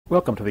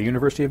Welcome to the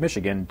University of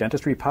Michigan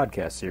Dentistry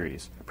Podcast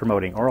Series,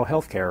 promoting oral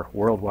health care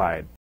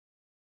worldwide.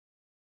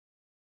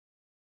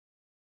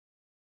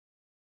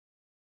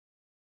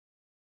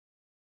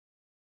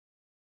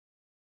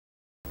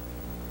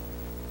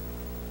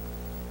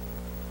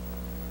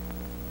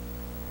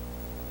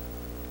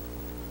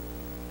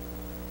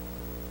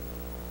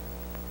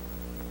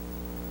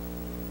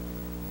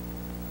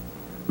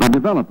 The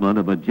development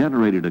of a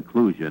generated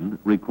occlusion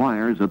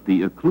requires that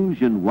the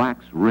occlusion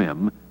wax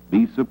rim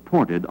be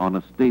supported on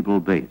a stable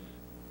base.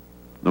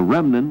 The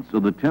remnants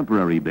of the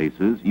temporary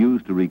bases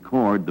used to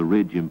record the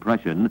ridge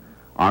impression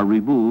are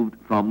removed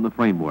from the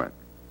framework.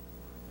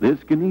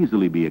 This can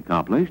easily be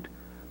accomplished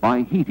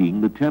by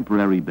heating the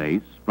temporary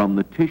base from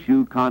the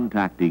tissue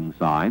contacting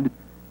side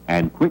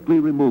and quickly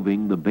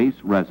removing the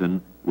base resin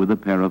with a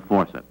pair of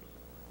forceps.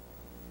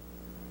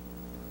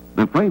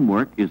 The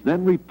framework is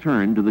then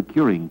returned to the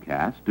curing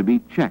cast to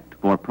be checked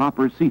for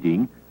proper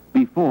seating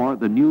before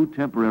the new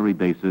temporary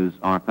bases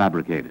are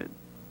fabricated.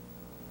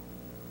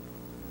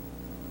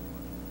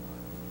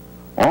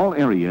 All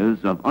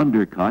areas of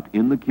undercut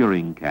in the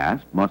curing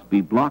cast must be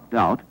blocked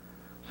out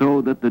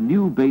so that the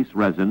new base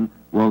resin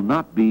will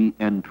not be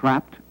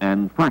entrapped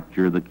and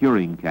fracture the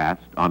curing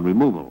cast on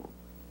removal.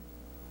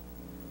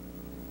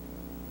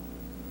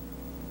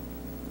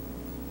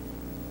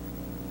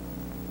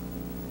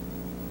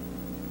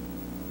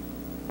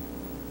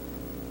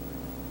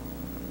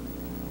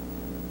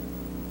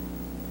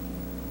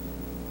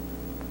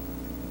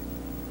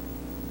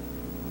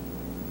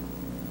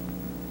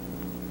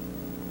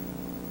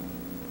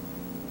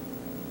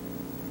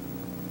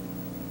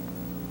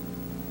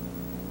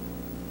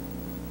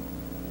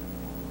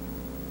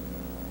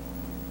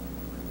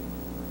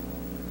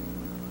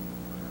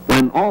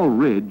 When all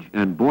ridge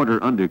and border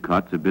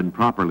undercuts have been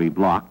properly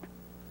blocked,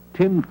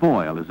 tin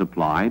foil is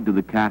applied to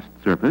the cast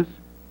surface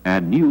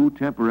and new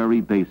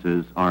temporary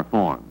bases are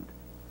formed.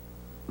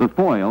 The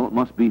foil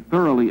must be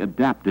thoroughly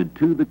adapted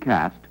to the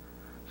cast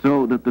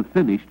so that the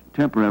finished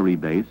temporary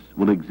base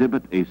will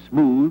exhibit a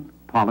smooth,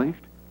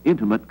 polished,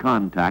 intimate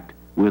contact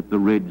with the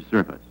ridge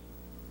surface.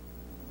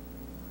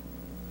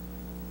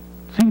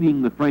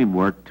 Seating the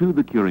framework to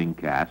the curing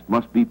cast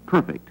must be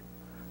perfect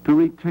to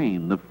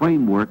retain the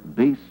framework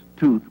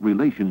base-tooth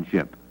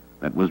relationship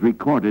that was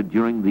recorded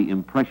during the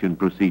impression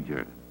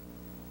procedure.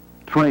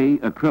 Tray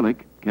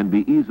acrylic can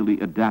be easily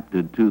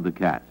adapted to the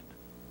cast.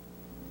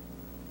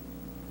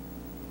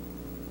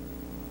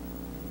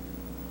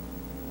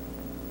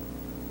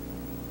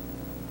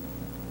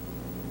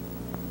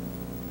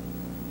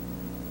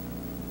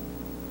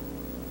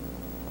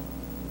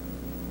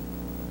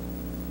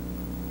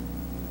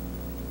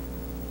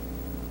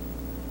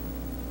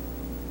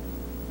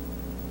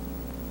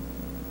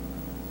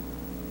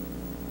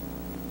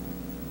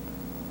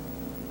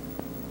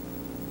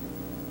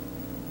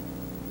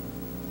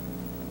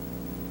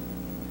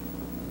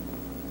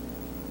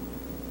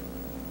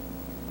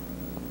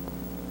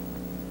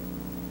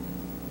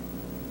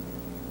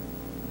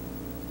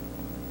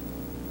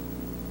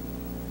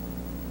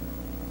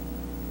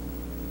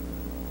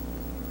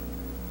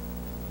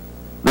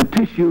 The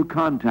tissue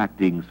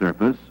contacting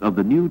surface of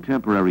the new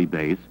temporary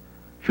base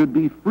should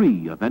be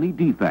free of any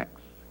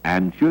defects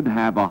and should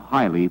have a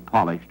highly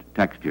polished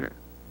texture.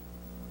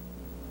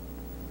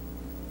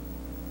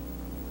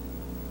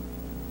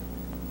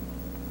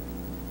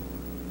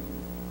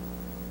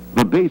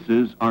 The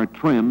bases are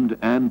trimmed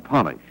and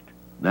polished,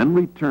 then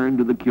returned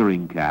to the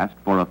curing cast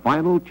for a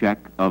final check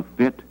of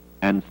fit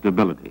and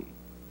stability.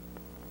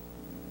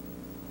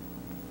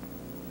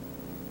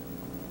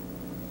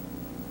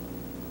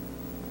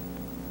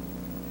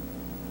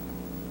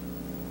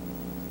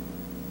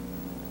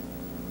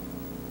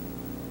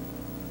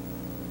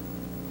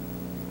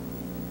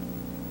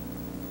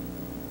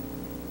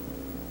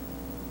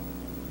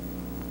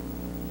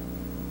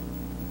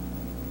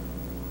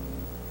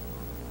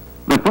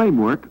 The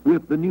framework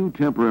with the new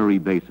temporary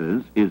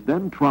bases is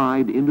then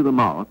tried into the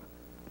mouth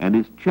and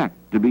is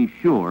checked to be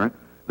sure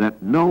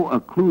that no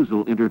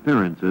occlusal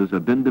interferences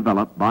have been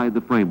developed by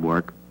the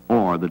framework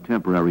or the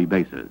temporary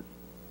bases.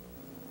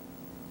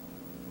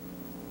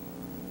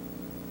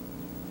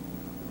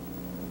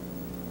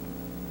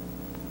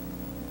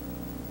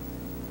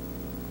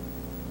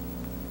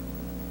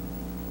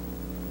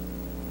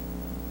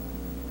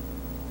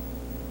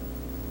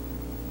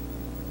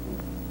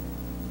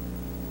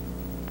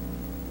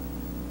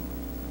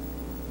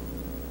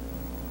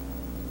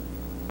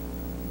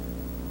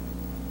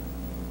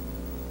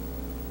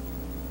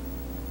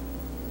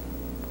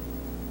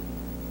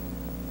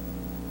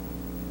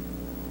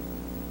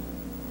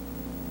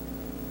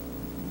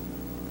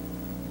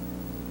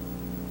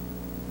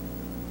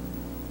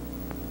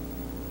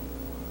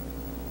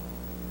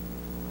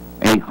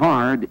 A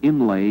hard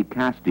inlay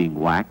casting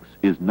wax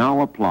is now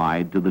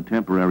applied to the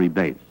temporary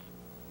base.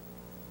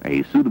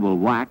 A suitable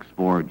wax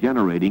for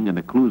generating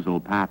an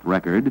occlusal path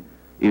record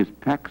is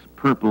PEX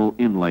purple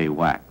inlay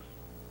wax.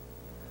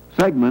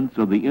 Segments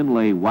of the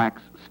inlay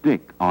wax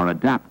stick are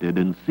adapted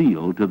and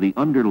sealed to the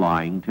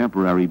underlying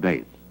temporary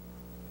base.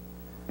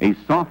 A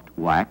soft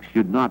wax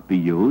should not be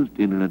used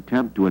in an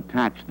attempt to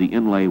attach the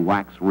inlay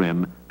wax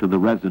rim to the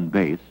resin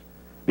base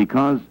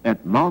because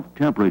at mouth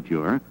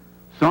temperature,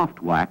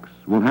 soft wax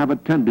will have a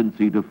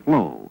tendency to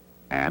flow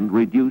and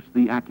reduce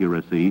the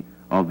accuracy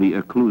of the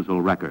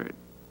occlusal record.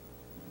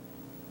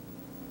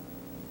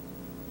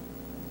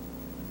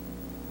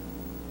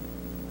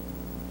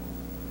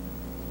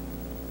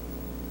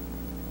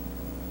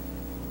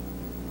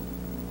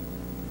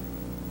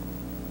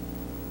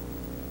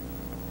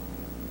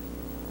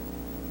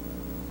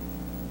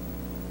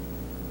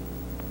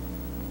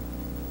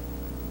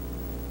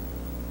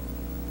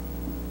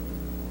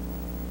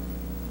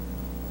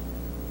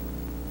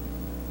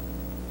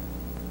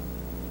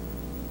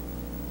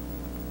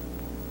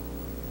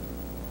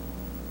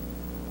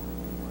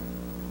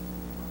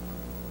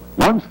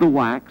 Once the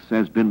wax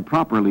has been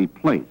properly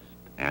placed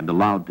and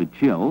allowed to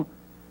chill,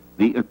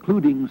 the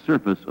occluding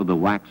surface of the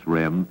wax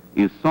rim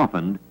is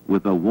softened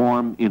with a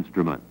warm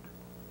instrument.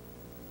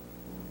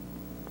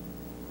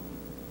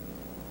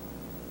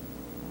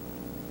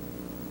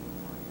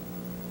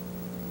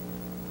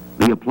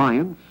 The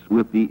appliance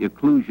with the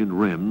occlusion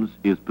rims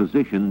is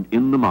positioned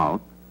in the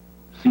mouth,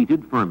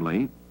 seated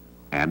firmly,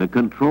 and a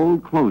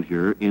controlled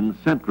closure in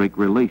centric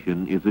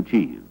relation is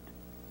achieved.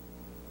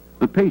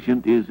 The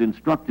patient is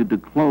instructed to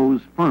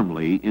close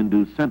firmly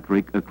into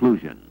centric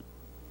occlusion.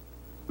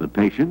 The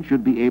patient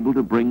should be able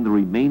to bring the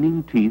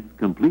remaining teeth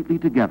completely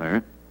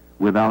together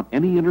without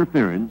any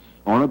interference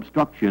or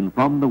obstruction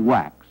from the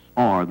wax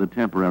or the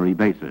temporary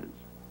bases.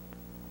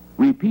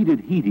 Repeated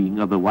heating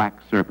of the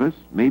wax surface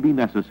may be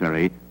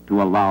necessary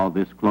to allow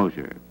this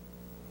closure.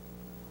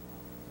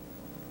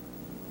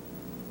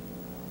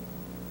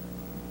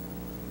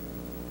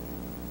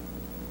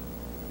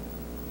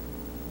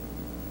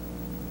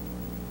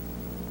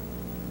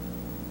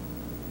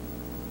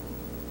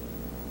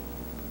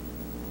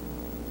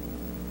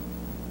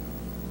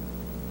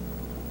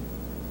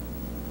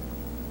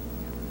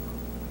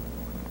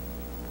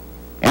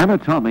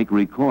 Anatomic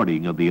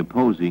recording of the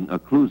opposing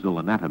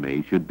occlusal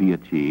anatomy should be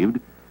achieved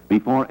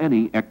before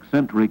any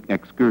eccentric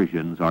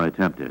excursions are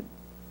attempted.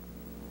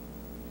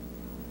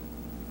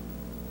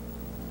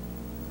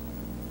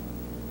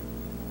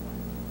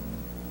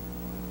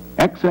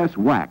 Excess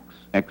wax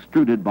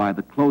extruded by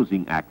the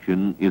closing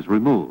action is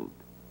removed.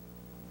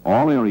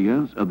 All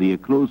areas of the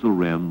occlusal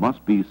rim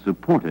must be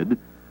supported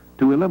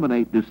to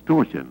eliminate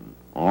distortion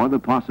or the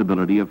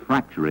possibility of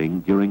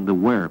fracturing during the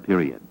wear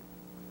period.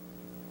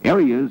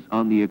 Areas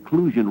on the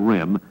occlusion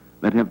rim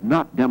that have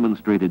not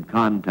demonstrated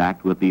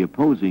contact with the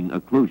opposing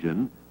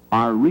occlusion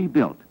are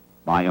rebuilt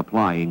by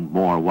applying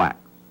more wax.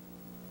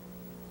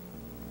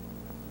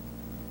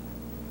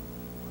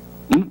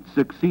 Each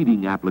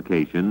succeeding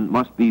application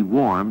must be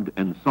warmed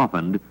and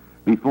softened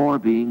before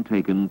being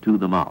taken to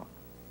the mouth.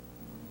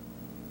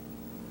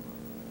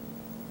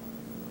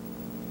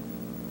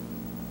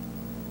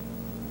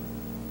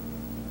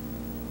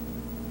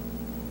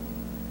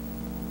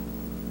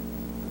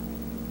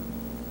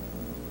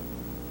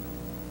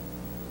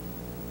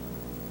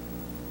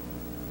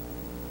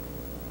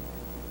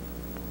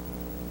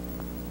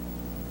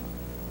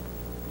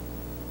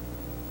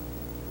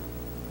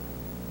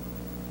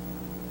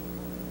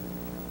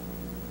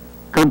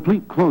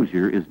 Complete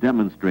closure is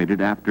demonstrated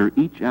after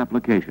each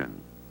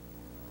application.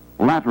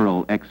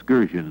 Lateral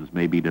excursions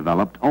may be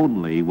developed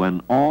only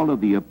when all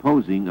of the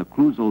opposing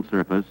occlusal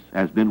surface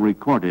has been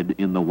recorded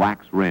in the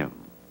wax rim.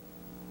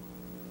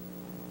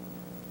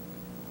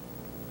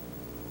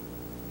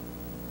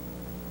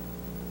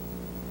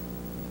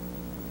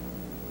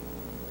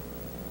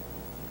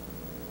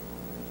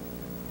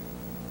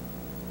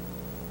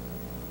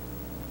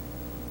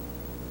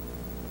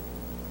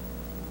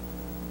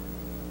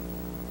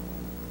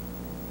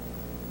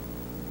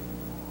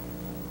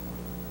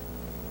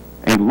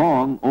 A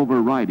long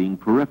overriding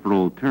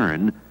peripheral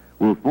turn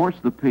will force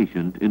the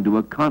patient into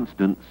a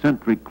constant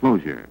centric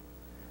closure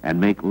and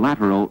make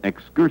lateral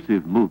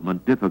excursive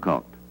movement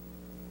difficult.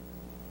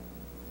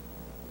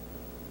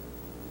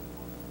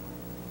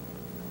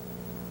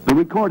 The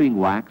recording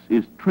wax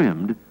is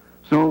trimmed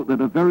so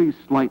that a very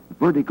slight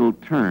vertical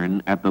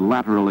turn at the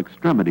lateral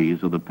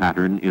extremities of the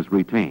pattern is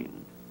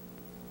retained.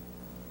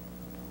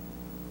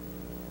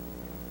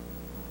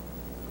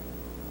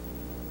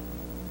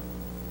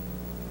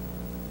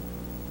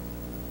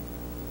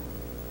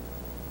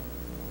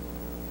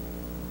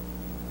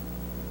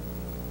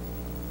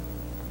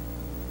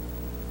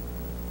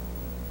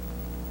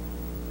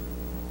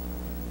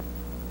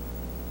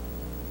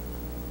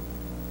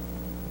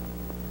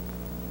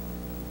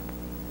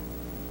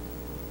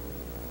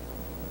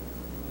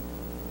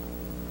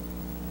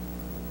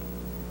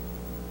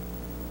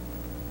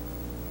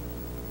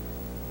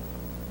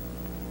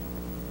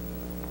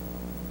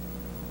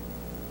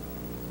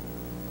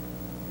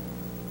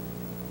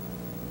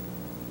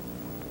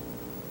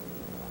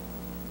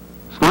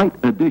 Slight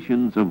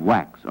additions of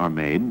wax are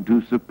made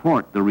to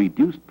support the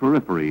reduced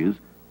peripheries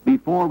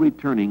before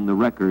returning the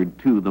record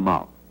to the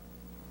mouth.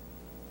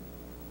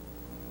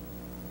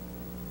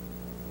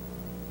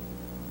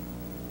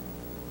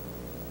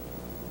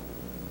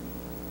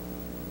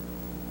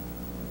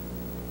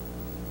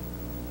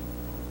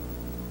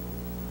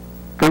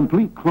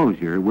 Complete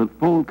closure with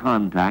full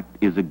contact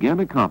is again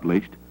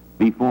accomplished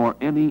before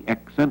any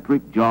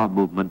eccentric jaw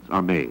movements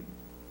are made.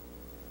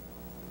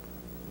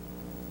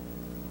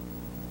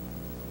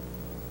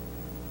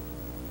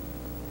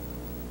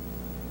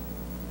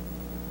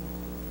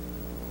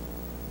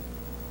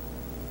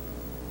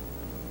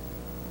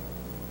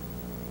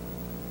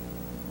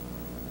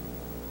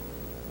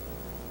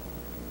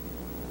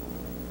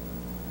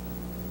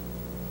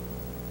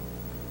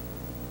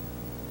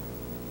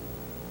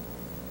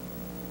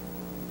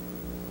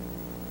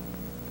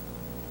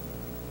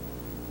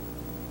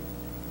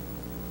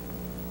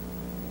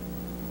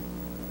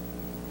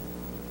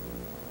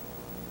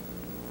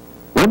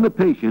 When the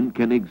patient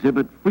can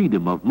exhibit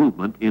freedom of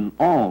movement in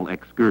all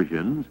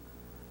excursions,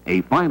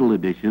 a final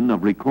addition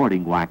of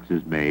recording wax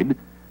is made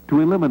to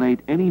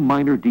eliminate any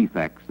minor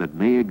defects that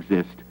may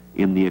exist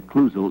in the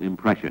occlusal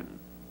impression.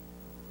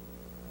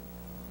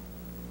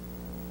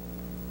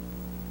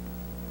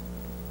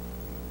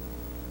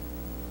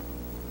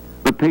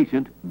 The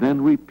patient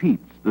then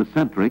repeats the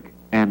centric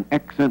and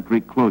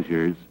eccentric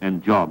closures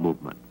and jaw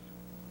movements.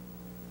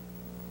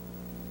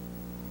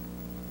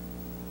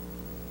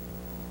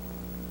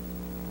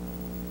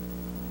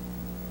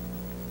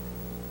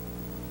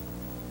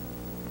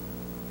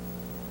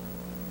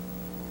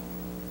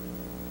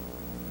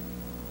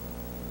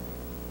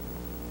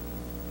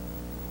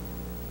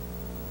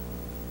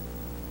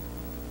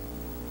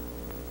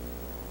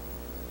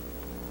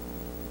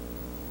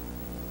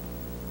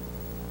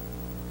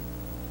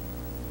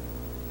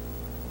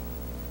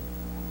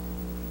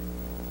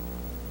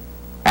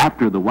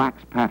 After the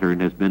wax pattern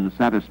has been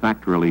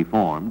satisfactorily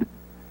formed,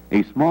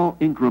 a small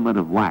increment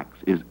of wax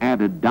is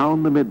added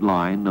down the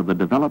midline of the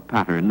developed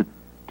pattern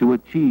to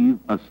achieve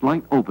a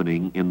slight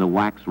opening in the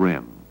wax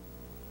rim.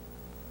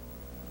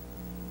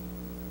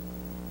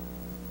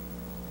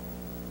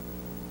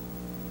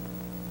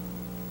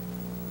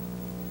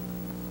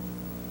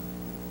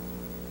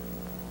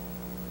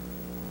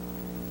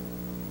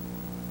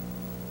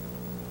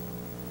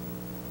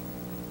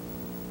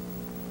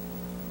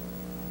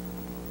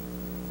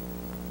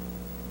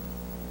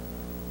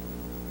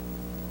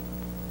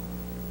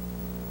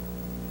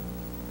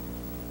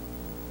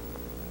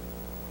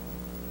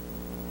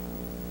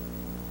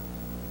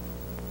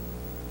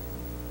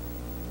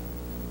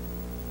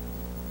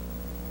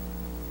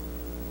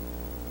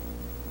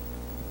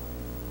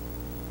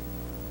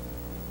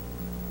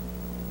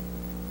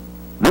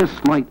 This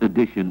slight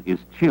addition is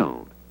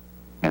chilled,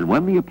 and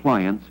when the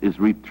appliance is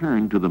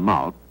returned to the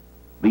mouth,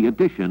 the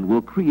addition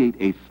will create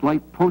a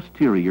slight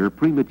posterior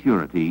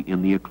prematurity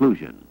in the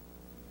occlusion.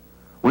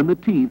 When the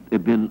teeth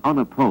have been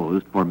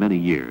unopposed for many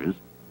years,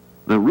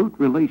 the root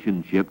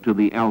relationship to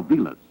the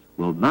alveolus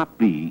will not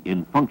be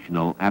in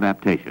functional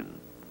adaptation.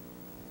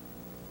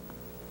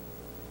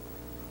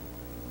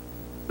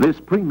 This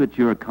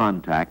premature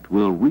contact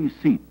will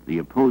reseat the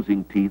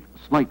opposing teeth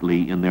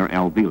slightly in their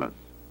alveolus.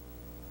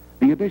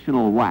 The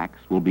additional wax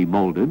will be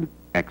molded,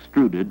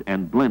 extruded,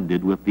 and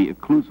blended with the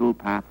occlusal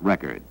path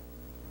record.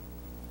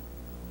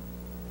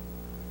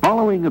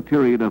 Following a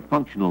period of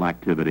functional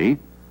activity,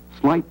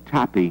 slight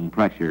tapping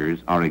pressures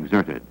are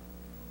exerted.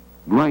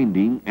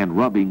 Grinding and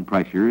rubbing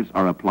pressures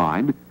are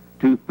applied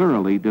to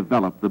thoroughly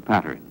develop the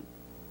pattern.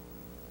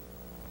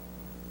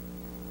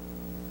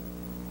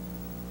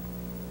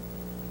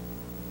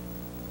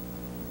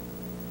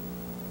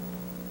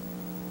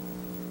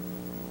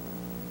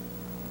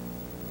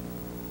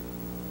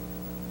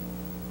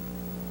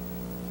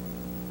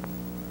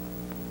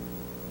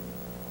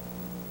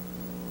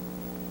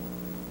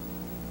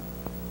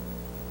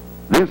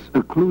 This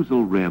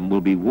occlusal rim will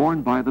be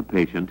worn by the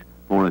patient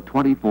for a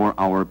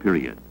 24-hour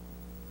period.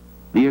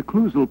 The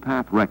occlusal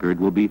path record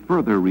will be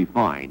further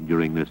refined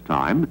during this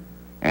time,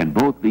 and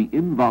both the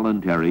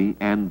involuntary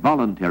and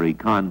voluntary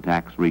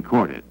contacts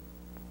recorded.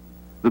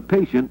 The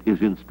patient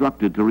is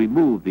instructed to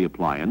remove the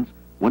appliance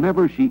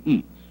whenever she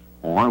eats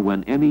or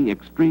when any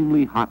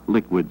extremely hot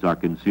liquids are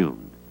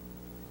consumed.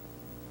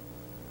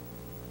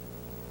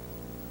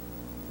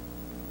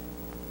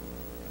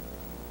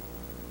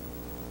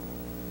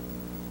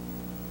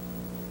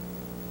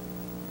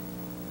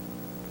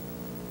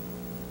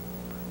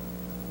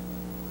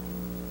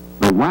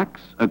 The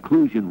wax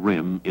occlusion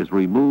rim is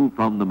removed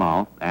from the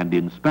mouth and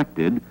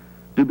inspected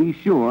to be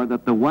sure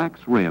that the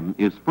wax rim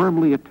is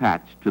firmly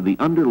attached to the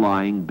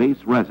underlying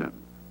base resin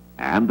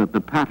and that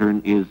the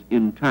pattern is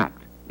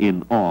intact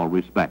in all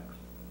respects.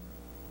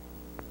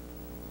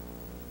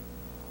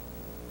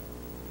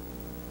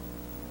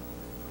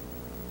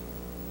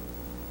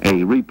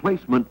 A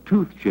replacement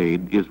tooth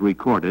shade is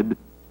recorded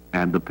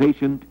and the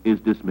patient is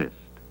dismissed.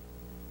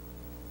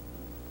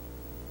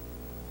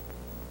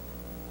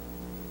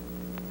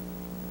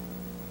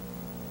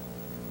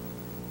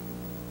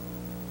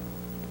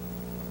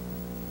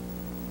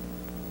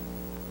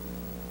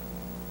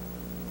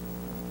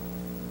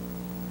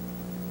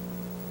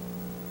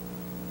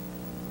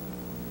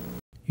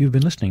 You've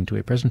been listening to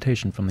a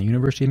presentation from the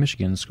University of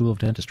Michigan School of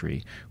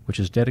Dentistry, which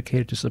is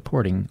dedicated to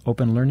supporting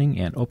open learning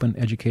and open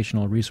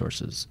educational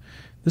resources.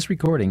 This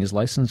recording is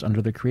licensed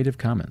under the Creative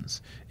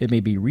Commons. It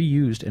may be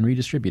reused and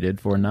redistributed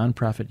for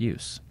nonprofit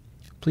use.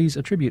 Please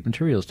attribute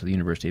materials to the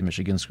University of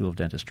Michigan School of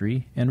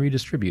Dentistry and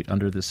redistribute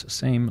under this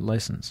same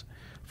license.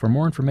 For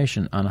more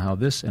information on how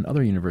this and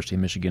other University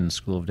of Michigan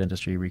School of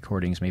Dentistry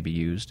recordings may be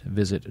used,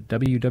 visit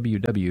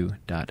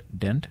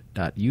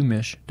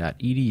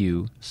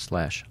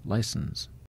www.dent.umich.edu/license.